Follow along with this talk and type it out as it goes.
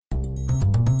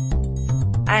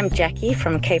I'm Jackie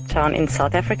from Cape Town in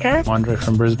South Africa. Andre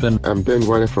from Brisbane. I'm Ben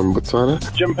Wale from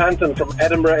Botswana. Jim Panton from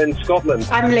Edinburgh in Scotland.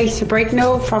 I'm Lisa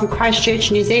Bricknell from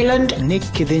Christchurch, New Zealand. Nick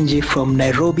Kithinji from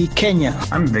Nairobi, Kenya.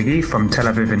 I'm Viggy from Tel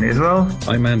Aviv in Israel.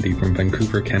 I'm Andy from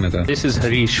Vancouver, Canada. This is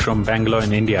Harish from Bangalore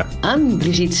in India. I'm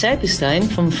Brigitte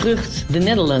Seipenstein from Vrucht, the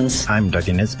Netherlands. I'm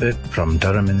Dougie Nisbet from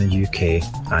Durham in the UK,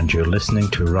 and you're listening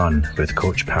to Run with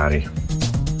Coach Parry.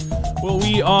 Well,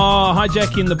 we are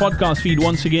hijacking the podcast feed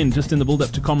once again, just in the build-up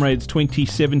to Comrades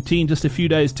 2017. Just a few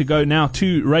days to go now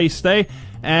to race day.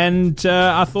 And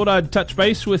I thought I'd touch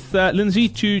base with Lindsay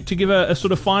to give a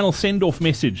sort of final send-off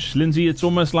message. Lindsay, it's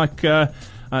almost like it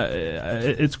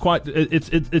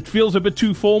feels a bit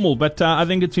too formal, but I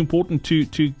think it's important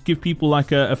to give people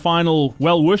like a final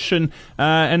well wish, and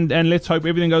let's hope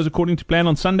everything goes according to plan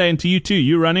on Sunday. And to you too,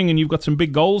 you're running and you've got some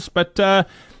big goals, but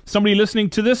somebody listening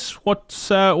to this, what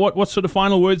sort of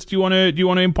final words do you want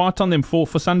to impart on them for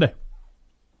Sunday?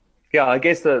 Yeah, I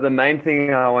guess the main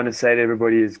thing I want to say to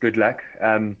everybody is good luck.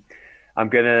 I'm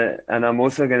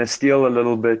also gonna steal a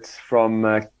little bit from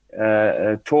a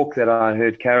talk that I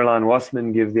heard Caroline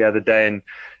Wassman give the other day, and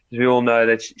we all know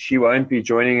that she won't be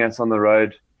joining us on the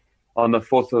road on the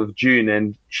 4th of June,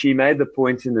 and she made the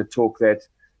point in the talk that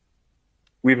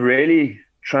we've really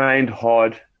trained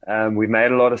hard. We've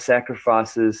made a lot of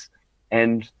sacrifices,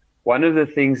 and one of the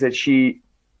things that she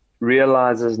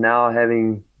realizes now,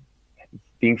 having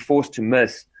being forced to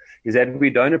miss, is that we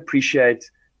don't appreciate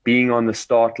being on the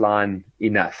start line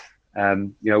enough.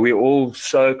 We're all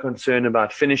so concerned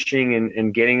about finishing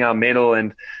and getting our medal,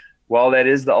 and while that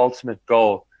is the ultimate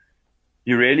goal,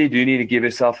 you really do need to give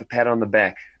yourself a pat on the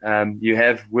back. You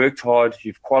have worked hard,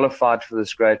 you've qualified for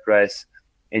this great race,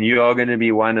 and you are going to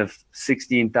be one of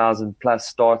 16,000 plus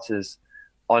starters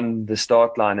on the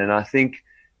start line. And I think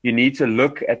you need to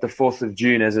look at the 4th of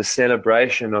June as a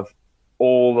celebration of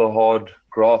all the hard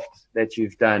graft that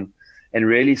you've done, and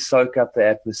really soak up the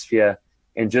atmosphere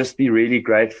and just be really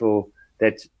grateful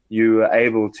that you were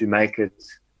able to make it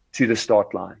to the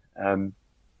start line.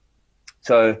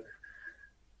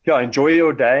 Enjoy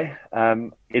your day.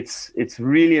 It's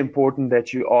really important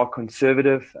that you are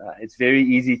conservative. It's very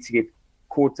easy to get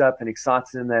caught up and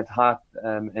excited in that hype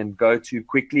and go too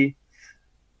quickly.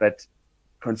 But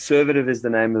conservative is the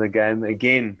name of the game.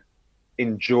 Again,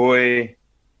 enjoy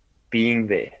being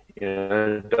there.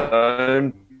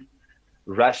 Don't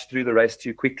rush through the race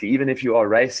too quickly. Even if you are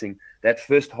racing, that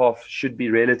first half should be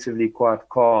relatively quite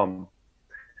calm.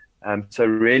 So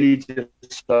really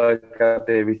just soak up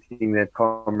everything that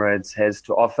Comrades has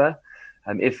to offer.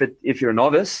 If you're a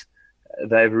novice,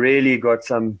 they've really got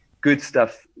some good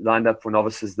stuff lined up for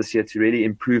novices this year to really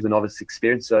improve the novice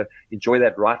experience. So enjoy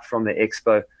that right from the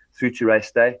expo through to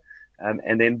race day.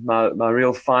 And then my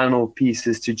real final piece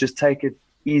is to just take it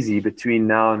easy between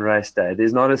now and race day.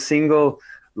 There's not a single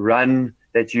run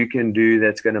that you can do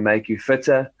that's going to make you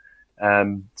fitter.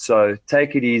 So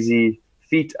take it easy,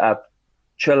 feet up,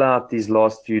 chill out these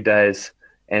last few days.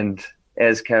 And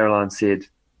as Caroline said,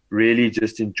 really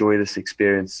just enjoy this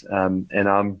experience. And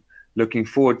I'm looking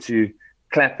forward to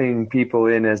clapping people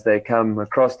in as they come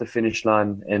across the finish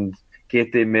line and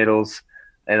get their medals.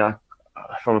 And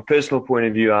from a personal point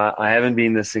of view, I haven't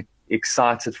been this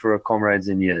excited for a Comrades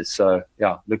in years. So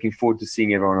yeah, looking forward to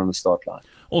seeing everyone on the start line.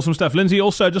 Awesome stuff. Lindsay,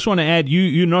 also just want to add,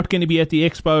 you're not going to be at the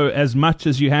Expo as much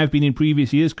as you have been in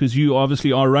previous years, because you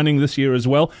obviously are running this year as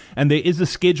well, and there is a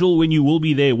schedule when you will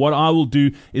be there. What I will do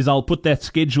is I'll put that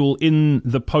schedule in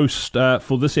the post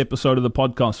for this episode of the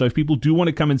podcast. So if people do want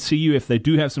to come and see you, if they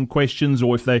do have some questions,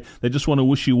 or if they just want to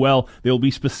wish you well, there'll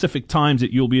be specific times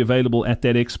that you'll be available at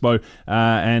that Expo,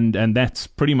 and that's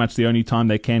pretty much the only time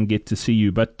they can get to see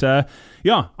you. But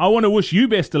yeah, I want to wish you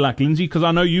best of luck, Lindsay, because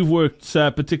I know you've worked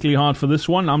particularly hard for this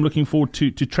one. I'm looking forward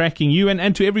to tracking you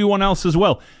and to everyone else as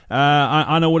well.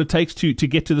 I know what it takes to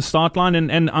get to the start line,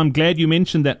 and I'm glad you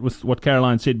mentioned that with what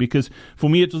Caroline said, because for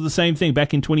me it was the same thing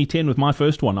back in 2010 with my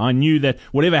first one. I knew that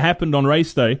whatever happened on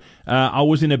race day, I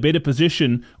was in a better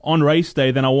position on race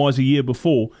day than I was a year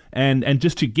before, and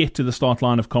just to get to the start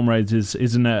line of Comrades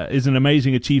is an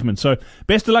amazing achievement. So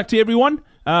best of luck to everyone.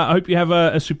 I hope you have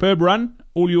a superb run.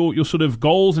 All your sort of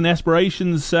goals and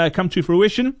aspirations come to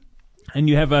fruition, and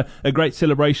you have a great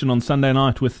celebration on Sunday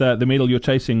night with the medal you're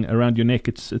chasing around your neck.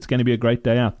 It's going to be a great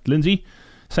day out. Lindsay,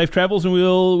 safe travels, and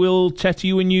we'll chat to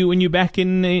you when you're back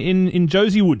in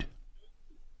Josiewood.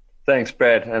 Thanks,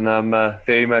 Brad, and I'm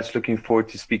very much looking forward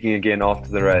to speaking again after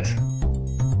the race.